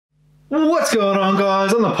What's going on,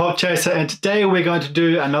 guys? I'm the Pop Chaser, and today we're going to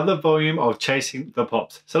do another volume of Chasing the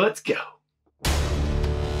Pops. So let's go.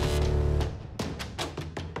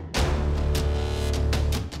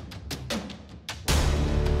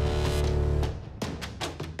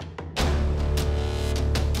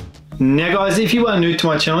 Now guys, if you are new to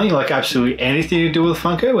my channel, you like absolutely anything to do with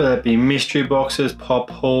Funko, whether it be mystery boxes, pop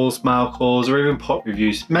hauls, mail calls, or even pop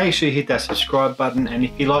reviews, make sure you hit that subscribe button, and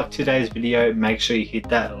if you like today's video, make sure you hit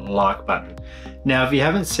that like button. Now, if you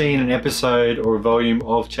haven't seen an episode or a volume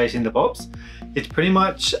of Chasing the Pops, it's pretty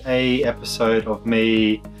much a episode of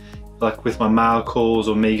me, like with my mail calls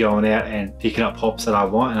or me going out and picking up pops that I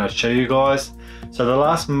want, and I'll show you guys. So the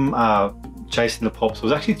last Chasing the Pops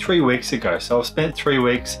was actually 3 weeks ago. So I've spent 3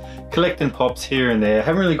 weeks collecting pops here and there. I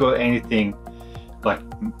haven't really got anything like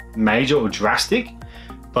major or drastic,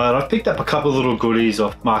 but I've picked up a couple of little goodies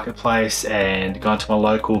off Marketplace and gone to my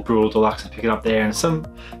local Brewer Deluxe and pick it up there, and some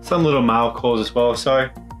little mail calls as well. So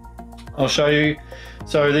I'll show you.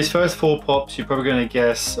 So these first 4 pops, you're probably going to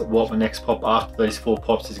guess what my next pop after these 4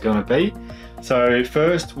 pops is going to be. So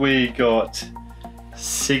first we got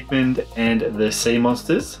Sigmund and the Sea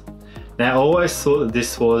Monsters. Now, I always thought that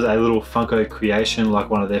this was a little Funko creation,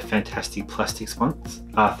 like one of their fantastic plastics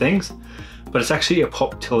things, but it's actually a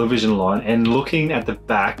pop television line. And looking at the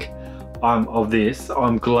back of this,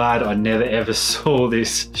 I'm glad I never ever saw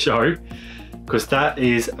this show, because that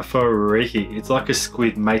is freaky. It's like a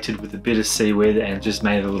squid mated with a bit of seaweed and just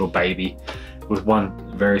made a little baby with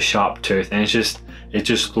one very sharp tooth, and it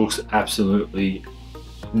just looks absolutely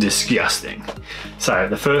disgusting. So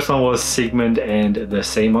the first one was Sigmund and the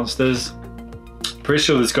Sea Monsters. Pretty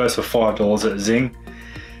sure this goes for $5 at Zing.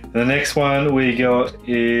 And the next one we got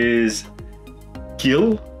is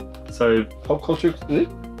Gil. So pop culture exclusive?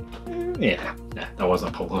 Yeah, no, that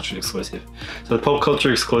wasn't pop culture exclusive. So the pop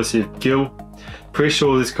culture exclusive Gil. Pretty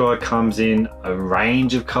sure this guy comes in a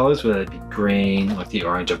range of colors, whether it be green, like the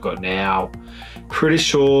orange I've got now. Pretty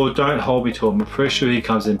sure, don't hold me to it, I'm pretty sure he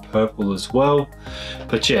comes in purple as well.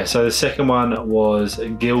 But yeah, so the second one was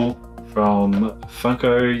Gil from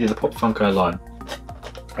Funko, yeah, the Pop Funko line.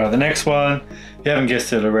 The next one, if you haven't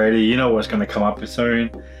guessed it already, you know what's going to come up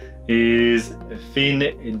soon, is Fin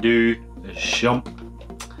du Champ,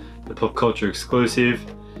 the Pop Culture exclusive.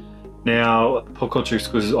 Now, Pop Culture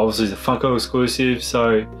exclusive obviously is a Funko exclusive,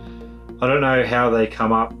 so I don't know how they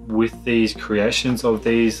come up with these creations of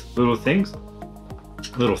these little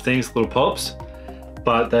pops,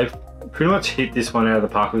 but they've pretty much hit this one out of the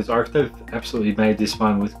park with this art. They've absolutely made this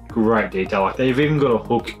one with great detail. Like, they've even got a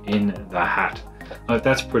hook in the hat. Like,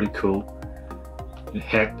 that's pretty cool. The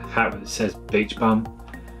hat that says beach bum.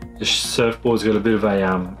 The surfboard's got a bit of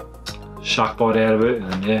a shark bite out of it,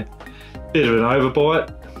 and yeah, bit of an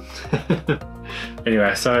overbite.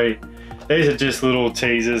 Anyway, so these are just little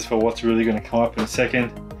teasers for what's really going to come up in a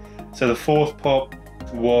second. So the fourth pop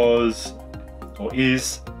was, or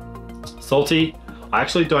is, Salty. I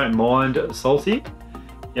actually don't mind Salty.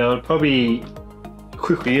 Yeah, it'll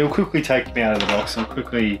quickly take me out of the box, and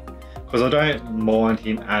quickly, because I don't mind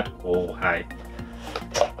him at all. Hey,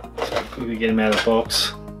 so quickly get him out of the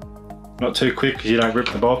box. Not too quick, because you don't rip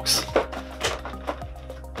the box.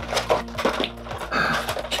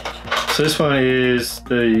 So this one is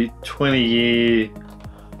the 20-year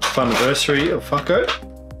funniversary of Funko,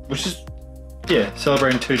 which is, yeah,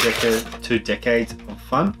 celebrating two decades of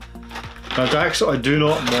fun. Now, I do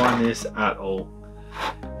not mind this at all.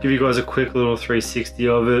 Give you guys a quick little 360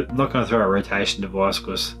 of it. I'm not going to throw a rotation device,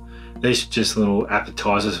 because these are just little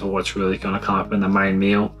appetizers for what's really going to come up in the main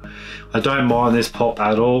meal. I don't mind this pop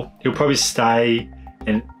at all. He'll probably stay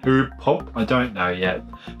an oob pop, I don't know yet.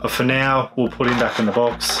 But for now, we'll put him back in the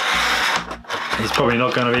box. He's probably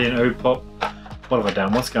not going to be an oob pop. What have I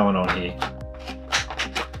done? What's going on here?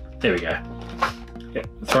 There we go. Yeah,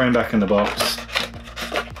 throw him back in the box.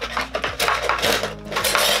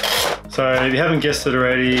 So if you haven't guessed it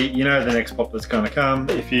already, you know the next pop that's going to come.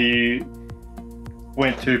 If you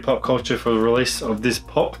went to Pop Culture for the release of this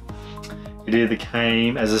pop, it either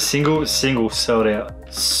came as a single sold out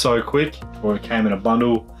so quick, or it came in a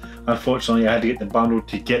bundle. Unfortunately, I had to get the bundle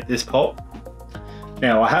to get this pop.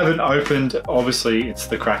 Now, I haven't opened, obviously it's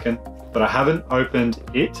the Kraken, but I haven't opened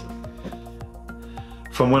it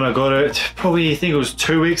from when I got it, probably I think it was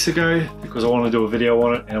 2 weeks ago, because I want to do a video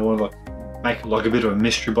on it and I want to like make it like a bit of a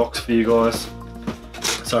mystery box for you guys.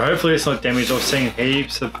 So hopefully it's not damaged. I've seen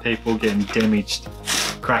heaps of people getting damaged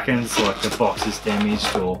Krakens, like the box is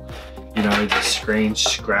damaged, or you know, the screen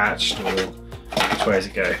scratched, or which way does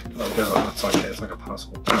it go? Oh, it's like that, it's like a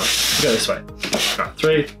puzzle. Alright, go this way. Alright,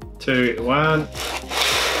 3, 2, 1.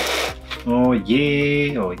 Oh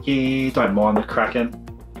yeah, don't mind the Kraken.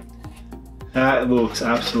 That looks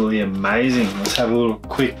absolutely amazing. Let's have a little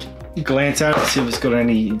quick glance at it, see if it's got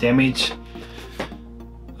any damage.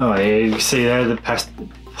 Oh yeah, you can see there the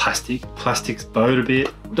plastic's bowed a bit.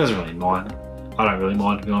 It doesn't really mind. I don't really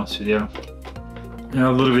mind, to be honest with you.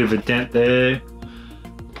 Now a little bit of a dent there.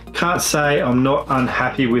 Can't say I'm not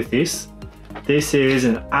unhappy with this. This is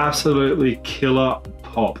an absolutely killer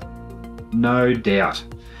pop, no doubt.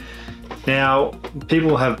 Now,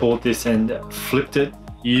 people have bought this and flipped it.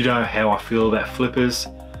 You know how I feel about flippers.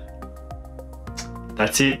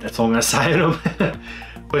 That's it, that's all I'm gonna say to them.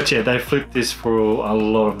 But yeah, they flipped this for a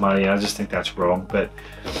lot of money. I just think that's wrong. But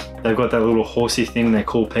they've got that little horsey thing they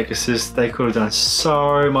call Pegasus. They could have done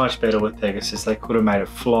so much better with Pegasus. They could have made it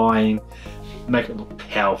flying, make it look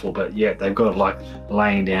powerful. But yeah, they've got it like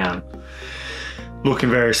laying down, looking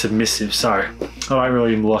very submissive. So I don't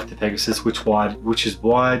really like the Pegasus, which is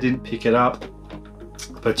why I didn't pick it up.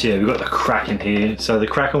 But yeah, we've got the Kraken here. So the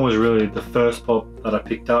Kraken was really the first pop that I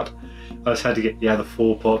picked up. I just had to get the other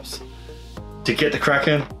 4 pops to get the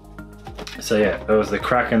Kraken. So yeah, there was the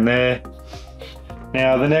Kraken there.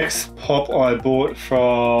 Now the next pop I bought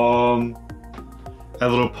from a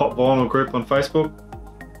little pop vinyl group on Facebook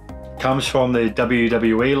comes from the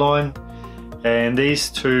WWE line, and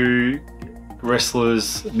these 2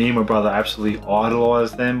 wrestlers, me and my brother absolutely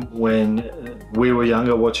idolized them when we were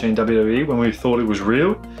younger watching WWE, when we thought it was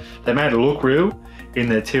real. They made it look real in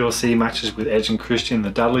their TLC matches with Edge and Christian,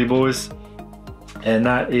 the Dudley Boys, and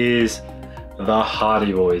that is the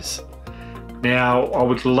Hardy Boys. Now I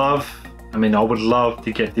would love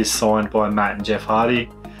to get this signed by Matt and Jeff Hardy.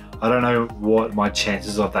 I don't know what my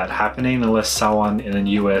chances of that happening unless someone in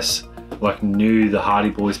the US like knew the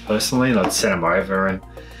Hardy Boys personally, and I'd send them over and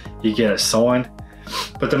you get it signed.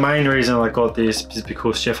 But the main reason I got this is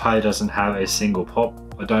because Jeff Hardy doesn't have a single pop,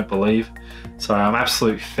 I don't believe. So I'm an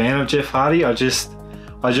absolute fan of Jeff Hardy. I just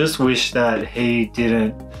wish that he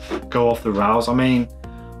didn't go off the rails. I mean,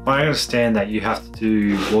 I understand that you have to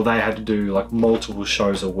do, well, they had to do like multiple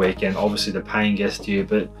shows a week, and obviously the paying guest here,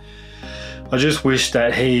 but I just wish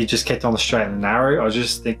that he just kept on the straight and narrow. I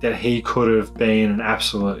just think that he could have been an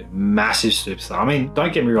absolute massive superstar. I mean,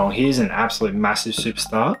 don't get me wrong, he is an absolute massive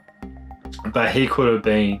superstar, but he could have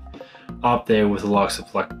been up there with the likes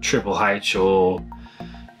of like Triple H or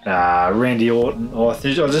Randy Orton. Or I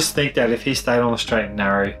just think that if he stayed on the straight and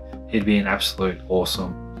narrow, he'd be an absolute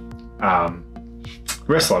awesome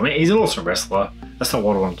wrestler. I mean, he's an awesome wrestler. That's not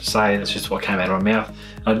what I wanted to say. That's just what came out of my mouth.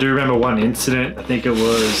 I do remember one incident. I think it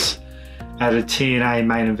was at a TNA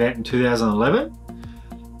main event in 2011.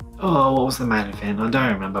 Oh, what was the main event? I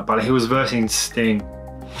don't remember, but he was versing Sting,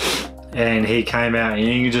 and he came out, and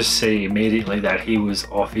you can just see immediately that he was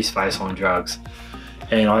off his face on drugs.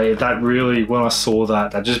 And that really, when I saw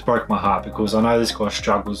that, that just broke my heart, because I know this guy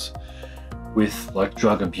struggles with like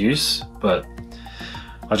drug abuse, but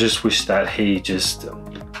I just wish that he just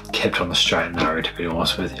kept on the straight and narrow, to be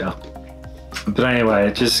honest with you. But anyway,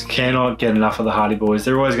 I just cannot get enough of the Hardy Boys.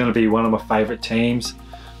 They're always going to be one of my favourite teams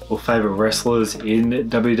or favourite wrestlers in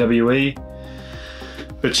WWE.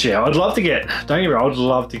 But yeah, I'd love to get, don't get me wrong, I'd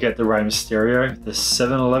love to get the Rey Mysterio, the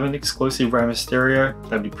 7-Eleven exclusive Rey Mysterio.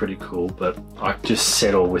 That'd be pretty cool, but I just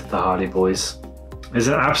settle with the Hardy Boys. It's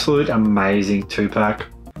an absolute amazing 2-pack.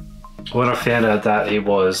 When I found out that it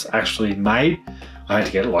was actually made, I had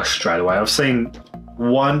to get it like straight away. I've seen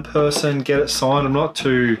one person get it signed. I'm not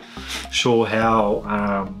too sure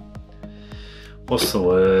how, what's the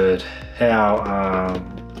word, how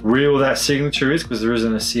real that signature is, because there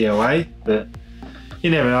isn't a COA, but you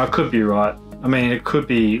never know, I could be right. I mean, it could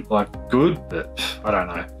be like good, but I don't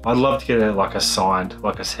know. I'd love to get it like a signed,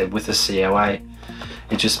 like I said, with a COA.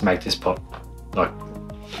 It just make this pop, like,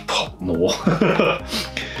 pop more.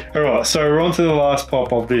 Alright, so we're on to the last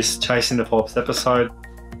pop of this Chasing the Pops episode.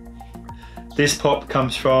 This pop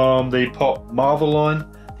comes from the Pop Marvel line,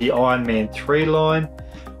 the Iron Man 3 line.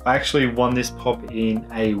 I actually won this pop in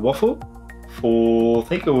a waffle for, I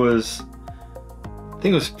think it was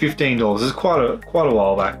 $15. It's quite a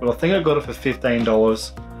while back, but I think I got it for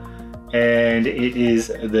 $15. And it is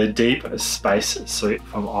the Deep Space Suit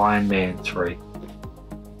from Iron Man 3.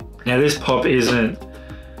 Now this pop isn't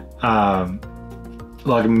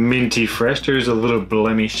like minty fresh. There's a little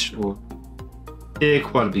blemish, or yeah,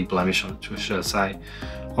 quite a big blemish, should I say,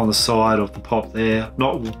 on the side of the pop there.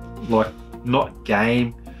 Not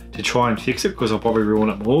game to try and fix it, because I'll probably ruin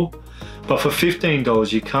it more. But for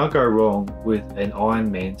 $15, you can't go wrong with an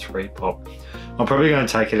Iron Man 3 pop. I'm probably going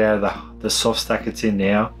to take it out of the soft stack it's in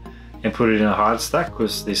now and put it in a hard stack,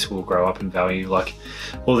 because this will grow up in value. Like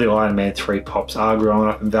all the Iron Man 3 pops are growing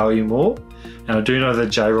up in value more. And I do know that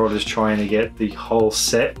J-Rod is trying to get the whole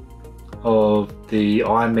set of the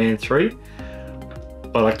Iron Man 3.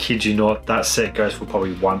 but I kid you not, that set goes for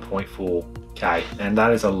probably 1.4k, and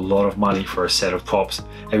that is a lot of money for a set of pops.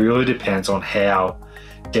 It really depends on how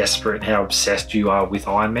desperate and how obsessed you are with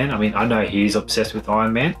Iron Man. I mean, I know he's obsessed with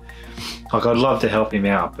Iron Man. Like, I'd love to help him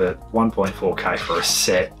out, but 1.4k for a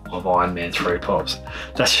set of Iron Man 3 pops,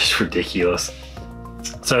 that's just ridiculous.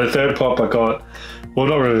 So the third pop I got, well,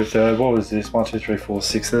 not really the third, what was this? 1, 2, 3, 4,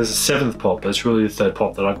 6. There's a seventh pop, but it's really the third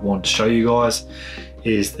pop that I wanted to show you guys,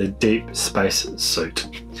 is the deep space suit.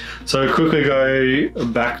 So quickly go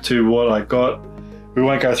back to what I got. We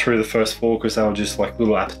won't go through the first 4 because they were just like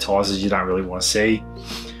little appetizers you don't really want to see.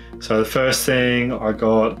 So the first thing I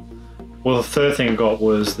got, well, the third thing I got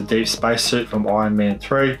was the deep space suit from Iron Man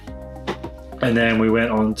 3. And then we went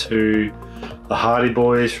on to the Hardy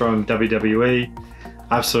Boys from WWE.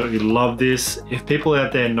 Absolutely love this. If people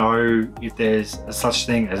out there know if there's such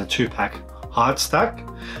thing as a 2-pack hard stack,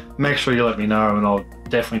 make sure you let me know and I'll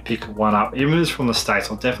definitely pick one up. Even if it's from the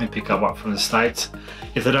States, I'll definitely pick up one from the States.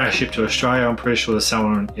 If they don't ship to Australia, I'm pretty sure there's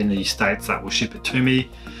someone in the States that will ship it to me.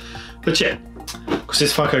 But yeah, because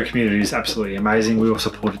this Funko community is absolutely amazing. We all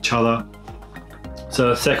support each other. So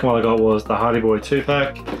the second one I got was the Hardy Boy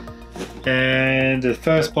 2-pack. And the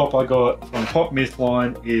first pop I got from Pop Myth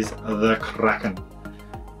line is the Kraken.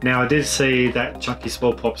 Now I did see that Chunky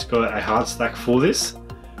Small Pop's got a hard stack for this.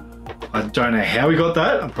 I don't know how he got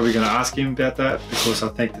that. I'm probably going to ask him about that because I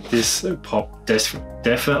think that this pop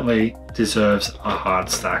definitely deserves a hard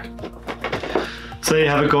stack. So there you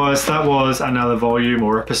have it, guys. That was another volume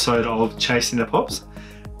or episode of Chasing the Pops.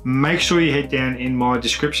 Make sure you head down in my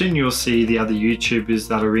description. You'll see the other YouTubers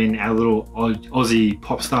that are in our little Aussie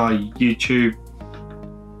Popstar YouTube,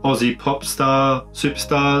 Aussie Popstar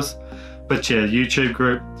Superstars. But yeah, YouTube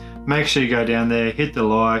group. Make sure you go down there, hit the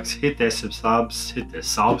likes, hit their subs,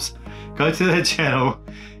 go to their channel,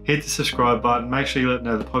 hit the subscribe button, make sure you let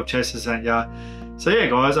them know the Pop Chasers sent ya. So yeah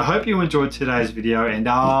guys, I hope you enjoyed today's video and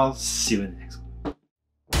I'll see you in the next one.